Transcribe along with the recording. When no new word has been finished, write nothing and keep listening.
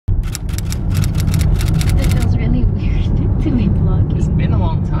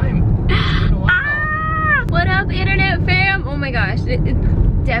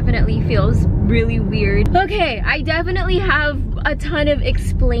it definitely feels really weird. Okay, I definitely have a ton of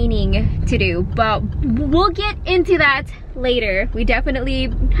explaining to do, but we'll get into that later. We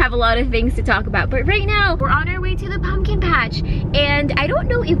definitely have a lot of things to talk about, but right now we're on our way to the pumpkin patch, and I don't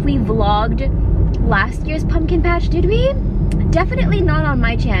know if we vlogged last year's pumpkin patch, did we? Definitely not on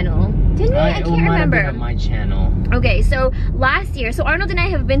my channel. Didn't we? I can't remember. On my channel. Okay, so last year, so Arnold and I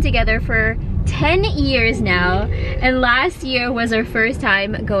have been together for 10 years now, and last year was our first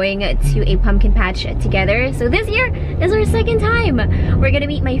time going to a pumpkin patch together. So this year is our second time. We're gonna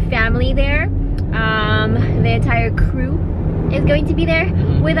meet my family there. The entire crew is going to be there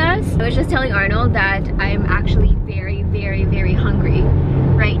with us. I was just telling Arnold that I'm actually very, very, very hungry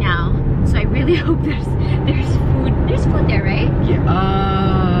right now. So I really hope there's food. There's food there, right?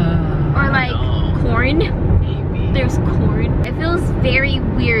 Yeah. Or like corn. Maybe. There's corn. It feels very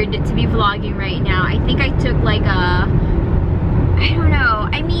weird to be vlogging right now. I think I took like a, I don't know.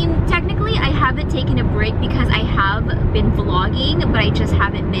 I mean, technically I haven't taken a break because I have been vlogging, but I just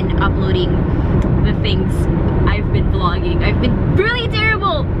haven't been uploading the things I've been vlogging. I've been really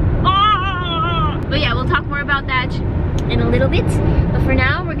terrible. Ah! But yeah, we'll talk more about that in a little bit. But for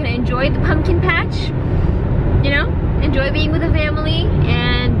now, we're gonna enjoy the pumpkin patch. You know, enjoy being with the family,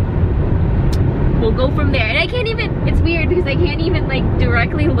 and we'll go from there. And I can't even, it's weird because I can't even like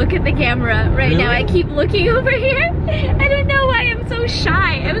directly look at the camera right now. I keep looking over here. I don't know why I'm so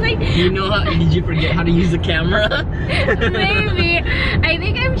shy. I was like, you know how, did you forget how to use the camera? Maybe. I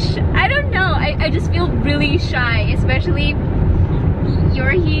think I don't know. I just feel really shy, especially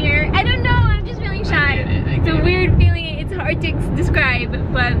you're here. I don't know, I'm just feeling shy. It's a weird feeling. It's hard to describe,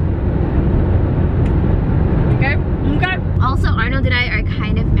 but okay. Also, Arnold and I are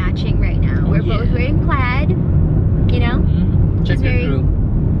kind of matching right now. We're both wearing plaid, you know? Checker crew.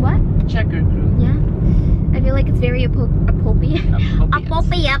 What? Checker crew. Yeah. I feel like it's very appropriate. It's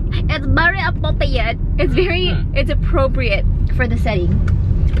very appropriate. It's very, it's appropriate for the setting.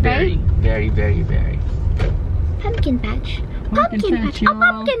 Right? Very, very, very. Pumpkin patch. Pumpkin patch. A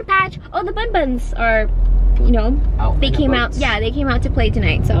pumpkin patch. Oh, the bun-buns are, you know, they came out. Yeah, they came out to play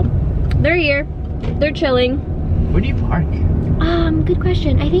tonight. So they're here. They're chilling. Where do you park? Good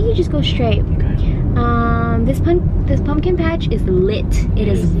question. I think you just go straight. Okay. This pumpkin patch is lit. It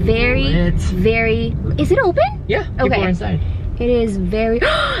is very, very. Is it open? Yeah. Okay. People are inside. It is very.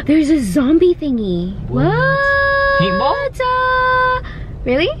 There's a zombie thingy. What? Paintball?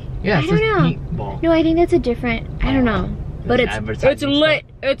 Really? Yeah. I don't know. Paintball. No, I think that's a different. I don't know. But it's lit.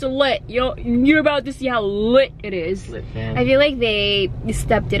 It's lit. You're about to see how lit it is. Lit, man. I feel like they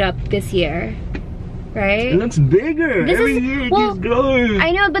stepped it up this year, right? It looks bigger. Every year it keeps growing.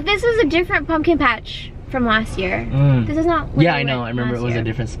 I know, but this is a different pumpkin patch from last year. This is not. Yeah, I know. I remember it was a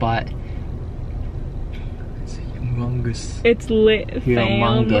different spot. It's humongous. It's lit,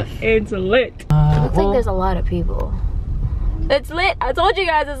 Humongous. It's lit. It looks like there's a lot of people. It's lit. I told you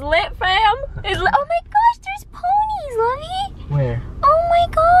guys, it's lit, fam. It's lit. Oh my gosh, there's ponies, Lovey. Where? Oh my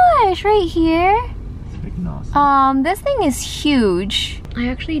gosh, right here. It's freaking awesome. This thing is huge. I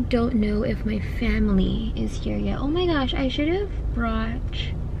actually don't know if my family is here yet. Oh my gosh, I should have brought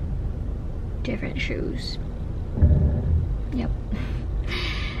different shoes. Yep.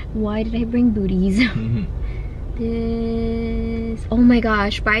 Why did I bring booties? This, oh my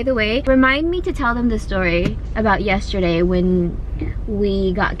gosh, by the way, remind me to tell them the story about yesterday when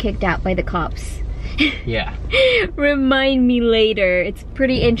we got kicked out by the cops. Yeah. Remind me later. It's a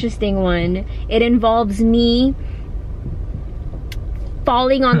pretty interesting one. It involves me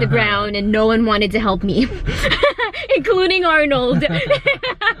falling on the ground and no one wanted to help me. Including Arnold.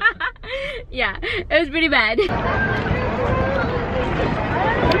 Yeah, it was pretty bad.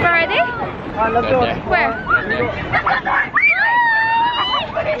 Where are they? Where?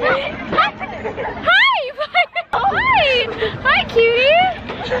 Hi! Hi! Hi, cutie!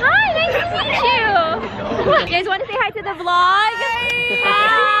 Hi, nice to meet you! You guys want to say hi to the vlog?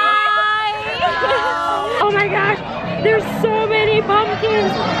 Hi! Oh my gosh, there's so many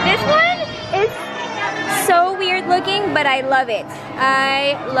pumpkins! This one is so weird looking, but I love it.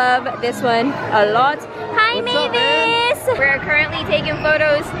 I love this one a lot. Hi, Mavis! We're currently taking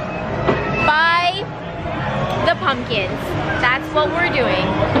photos by the pumpkins. That's what we're doing.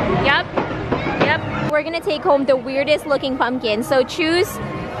 Yep. Yep. We're gonna take home the weirdest looking pumpkin. So choose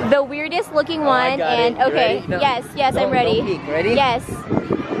the weirdest looking one. And okay. No. Yes, I'm ready. Ready? Yes.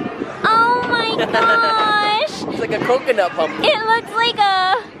 Oh my gosh. It's like a coconut pumpkin. It looks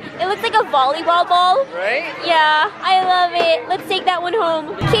like a volleyball ball. Right? Yeah, I love it. Let's take that one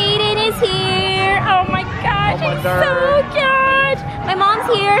home. Kaden is here. Oh my gosh, it's so cute. My mom's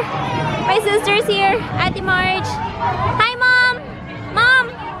here. My sister's here. Auntie Marge. Hi, Mom.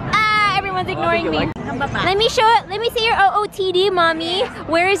 Everyone's ignoring me. Let me show it. Let me see your OOTD, mommy.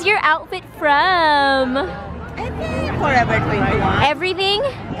 Where is your outfit from? I think Forever 21. Everything?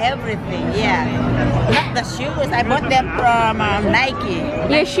 Everything, yeah. Not the shoes. I bought them from Nike.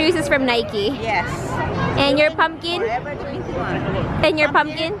 Your shoes is from Nike. Yes. And your pumpkin? Forever 21. And your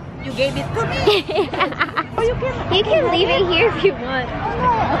pumpkin? You gave it to me. Oh, You can leave it here if you want.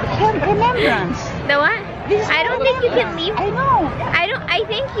 Remembrance. The what? I don't think you can leave. I know. I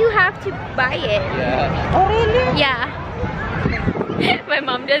think you have to buy it. Yeah. Oh, really? Yeah. My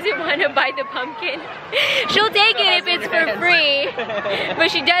mom doesn't want to buy the pumpkin. She'll take it if it's for free, but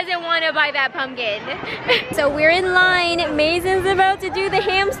she doesn't want to buy that pumpkin. So we're in line. Mason's about to do the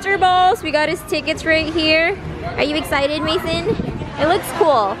hamster balls. We got his tickets right here. Are you excited, Mason? It looks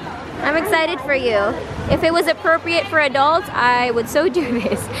cool. I'm excited for you. If it was appropriate for adults, I would so do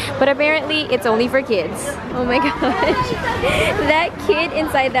this. But apparently, it's only for kids. Oh my gosh. That kid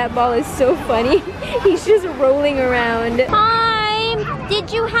inside that ball is so funny. He's just rolling around. Hi!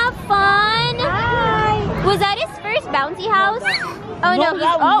 Did you have fun? Hi! Was that his first bouncy house? Oh no,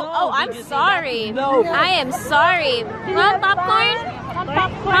 I'm sorry. No. I am sorry. Want popcorn?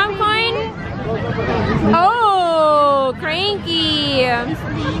 Popcorn? Oh, cranky.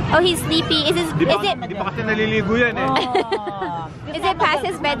 Oh, he's sleepy. Is it past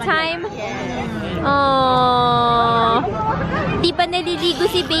his bedtime? Oh. Di pa naliligo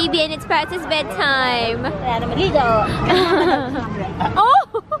si baby and it's past his bedtime. Oh!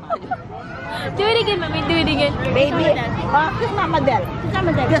 Do it again, mommy. Do it again. Baby. Kiss Mama Del.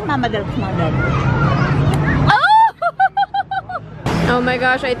 Kiss Mama Del. Oh my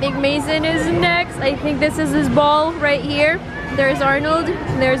gosh, I think Mason is next. I think this is his ball right here. There's Arnold,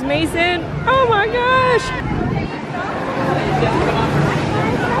 there's Mason. Oh my gosh!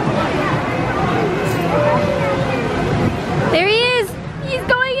 There he is! He's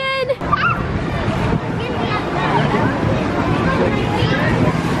going in!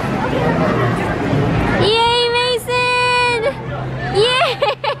 Yay, Mason! Yay!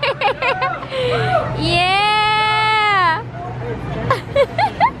 Yeah!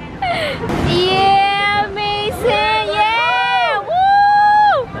 Yeah, Mason! Yeah! Woo!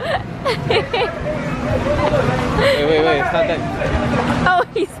 Wait, it's not that. Oh,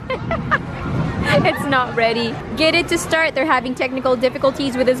 it's not ready. Get it to start. They're having technical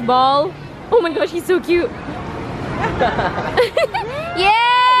difficulties with his ball. Oh my gosh, he's so cute. Yeah!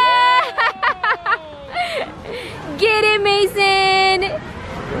 Get it, Mason!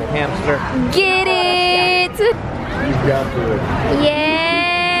 Hamster. Get it! You got to it. Yeah!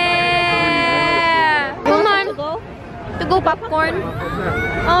 Come on. To go popcorn.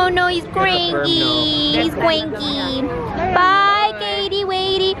 Oh no, he's cranky. He's cranky. Bye, Katie,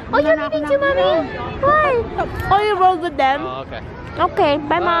 Wadey. Oh, you're leaving too, mommy? Why? Oh, you rolled with them? Oh, okay. Okay,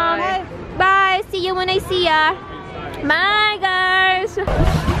 bye, Mom. Bye. See you when I see ya. Bye, guys.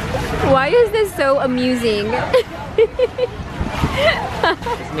 Why is this so amusing?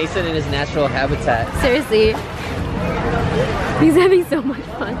 It's Mason in his natural habitat. Seriously. He's having so much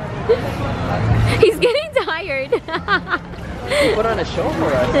fun. He's getting tired. He put on a show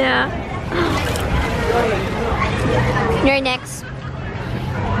for us. Yeah. You're next.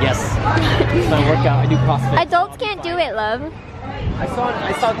 Yes. It's my workout. I do CrossFit. Adults can't do it, love. I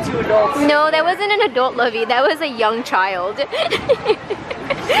saw 2 adults. No, that wasn't an adult, Lovey. That was a young child.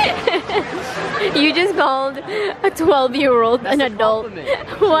 You just called a 12-year-old an adult.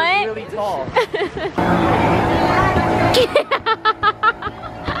 What? He's really tall.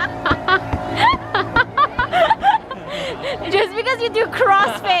 Just because you do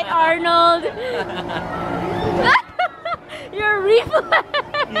CrossFit, Arnold. Your reflex.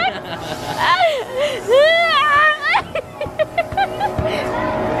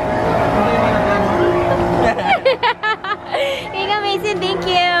 Here you go, Mason. Thank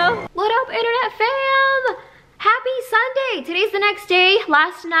you. What up, internet fam? Happy Sunday. Today's the next day.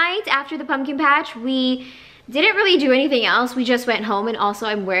 Last night, after the pumpkin patch, we didn't really do anything else. We just went home, and also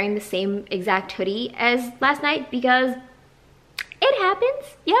I'm wearing the same exact hoodie as last night because it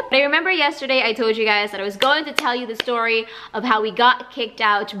happens. Yep. I remember yesterday I told you guys that I was going to tell you the story of how we got kicked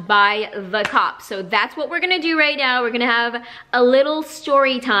out by the cops. So that's what we're gonna do right now. We're gonna have a little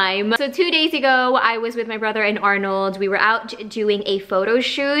story time. So 2 days ago, I was with my brother and Arnold. We were out doing a photo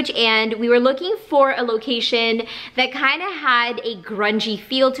shoot and we were looking for a location that kind of had a grungy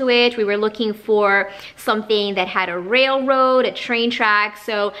feel to it. We were looking for something that had a railroad, a train track.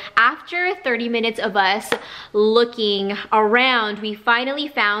 So after 30 minutes of us looking around, we finally finally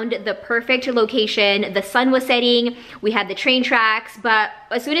found the perfect location. The sun was setting, we had the train tracks, but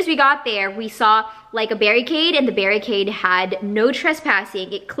as soon as we got there, we saw like a barricade, and the barricade had no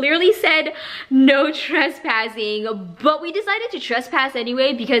trespassing. It clearly said no trespassing, but we decided to trespass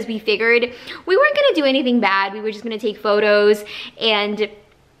anyway because we figured we weren't gonna do anything bad. We were just gonna take photos, and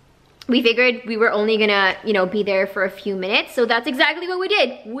we figured we were only gonna, you know, be there for a few minutes. So that's exactly what we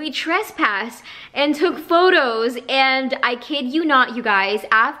did. We trespassed and took photos, and I kid you not, you guys,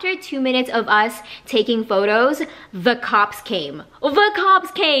 after 2 minutes of us taking photos, the cops came. The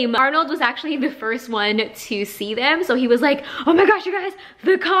cops came! Arnold was actually the first one to see them, so he was like, oh my gosh, you guys,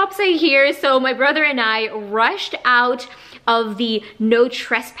 the cops are here. So my brother and I rushed out of the no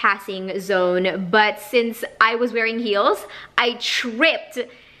trespassing zone, but since I was wearing heels, I tripped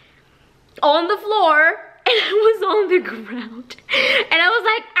on the floor, and I was on the ground, and I was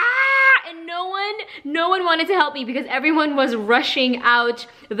like, ah, and no one wanted to help me because everyone was rushing out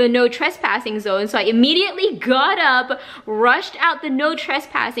the no trespassing zone. So I immediately got up, rushed out the no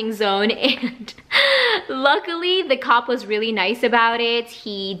trespassing zone, and luckily the cop was really nice about it.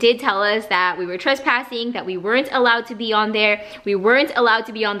 He did tell us that we were trespassing, that we weren't allowed to be on there, we weren't allowed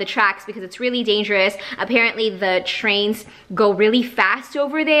to be on the tracks because it's really dangerous. Apparently the trains go really fast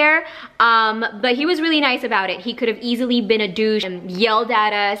over there, but he was really nice about it. He could have easily been a douche and yelled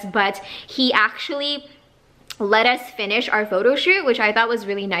at us, but he actually let us finish our photo shoot, which I thought was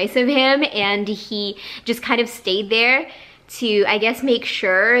really nice of him, and he just kind of stayed there to, I guess, make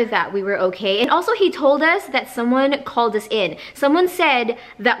sure that we were okay. And also he told us that someone called us in. Someone said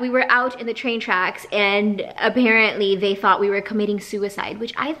that we were out in the train tracks, and apparently they thought we were committing suicide,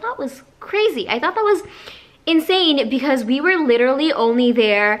 which I thought was crazy. I thought that was insane because we were literally only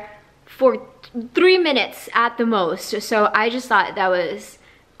there for 3 minutes at the most. So I just thought that was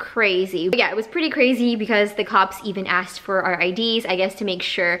crazy. But yeah, it was pretty crazy because the cops even asked for our IDs, I guess, to make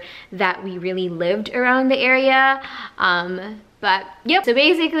sure that we really lived around the area. But yep, so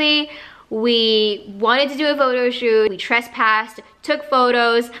basically we wanted to do a photo shoot, we trespassed, took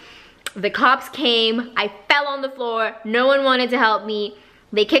photos, the cops came, I fell on the floor, no one wanted to help me.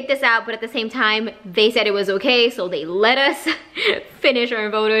 They kicked us out, but at the same time, they said it was okay, so they let us finish our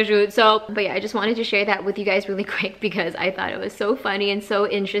photo shoot. So, but yeah, I just wanted to share that with you guys really quick because I thought it was so funny and so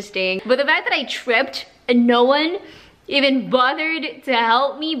interesting. But the fact that I tripped and no one even bothered to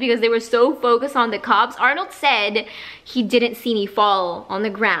help me because they were so focused on the cops. Arnold said he didn't see me fall on the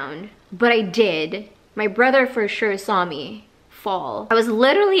ground, but I did. My brother for sure saw me fall. I was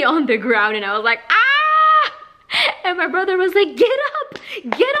literally on the ground and I was like, ah! And my brother was like, get up,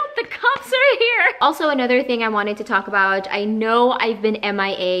 the cops are here. Also, another thing I wanted to talk about, I know I've been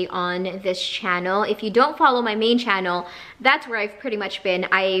MIA on this channel. If you don't follow my main channel, that's where I've pretty much been.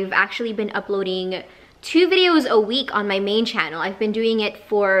 I've actually been uploading 2 videos a week on my main channel. I've been doing it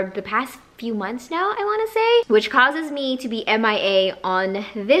for the past few months now, I want to say, which causes me to be MIA on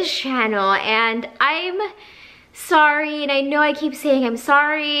this channel, and I'm sorry, and I know I keep saying I'm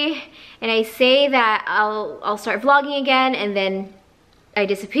sorry, and I say that I'll start vlogging again, and then I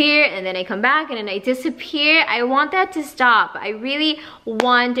disappear, and then I come back, and then I disappear. I want that to stop. I really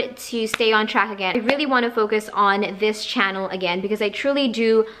want to stay on track again. I really want to focus on this channel again because I truly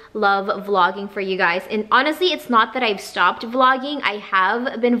do love vlogging for you guys. And honestly, it's not that I've stopped vlogging. I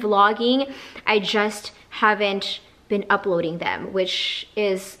have been vlogging. I just haven't been uploading them, which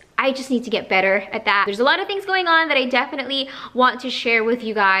is, I just need to get better at that. There's a lot of things going on that I definitely want to share with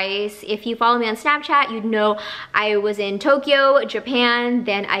you guys. If you follow me on Snapchat, you'd know I was in Tokyo, Japan,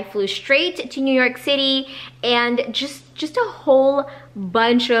 then I flew straight to New York City, and just a whole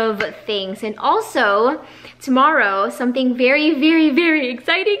bunch of things. And also, tomorrow, something very, very, very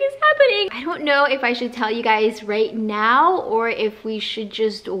exciting is happening. I don't know if I should tell you guys right now or if we should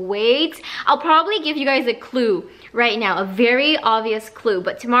just wait. I'll probably give you guys a clue right now, a very obvious clue.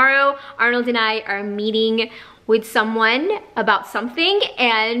 But tomorrow, Arnold and I are meeting with someone about something,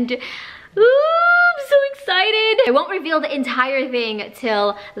 and ooh, I'm so excited. I won't reveal the entire thing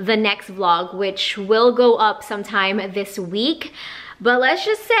till the next vlog, which will go up sometime this week. But let's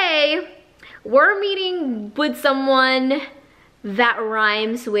just say we're meeting with someone that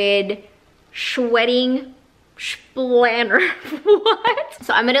rhymes with sweating splanner. What?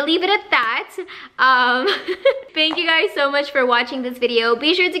 So I'm gonna leave it at that. Thank you guys so much for watching this video.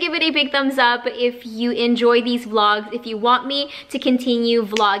 Be sure to give it a big thumbs up if you enjoy these vlogs. If you want me to continue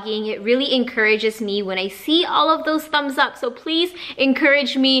vlogging, it really encourages me when I see all of those thumbs up. So please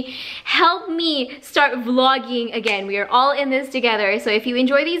encourage me, help me start vlogging again. We are all in this together. So if you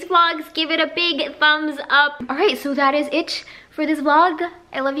enjoy these vlogs, give it a big thumbs up. All right, so that is it for this vlog.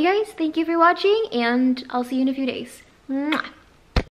 I love you guys. Thank you for watching, and I'll see you in a few days. Mwah.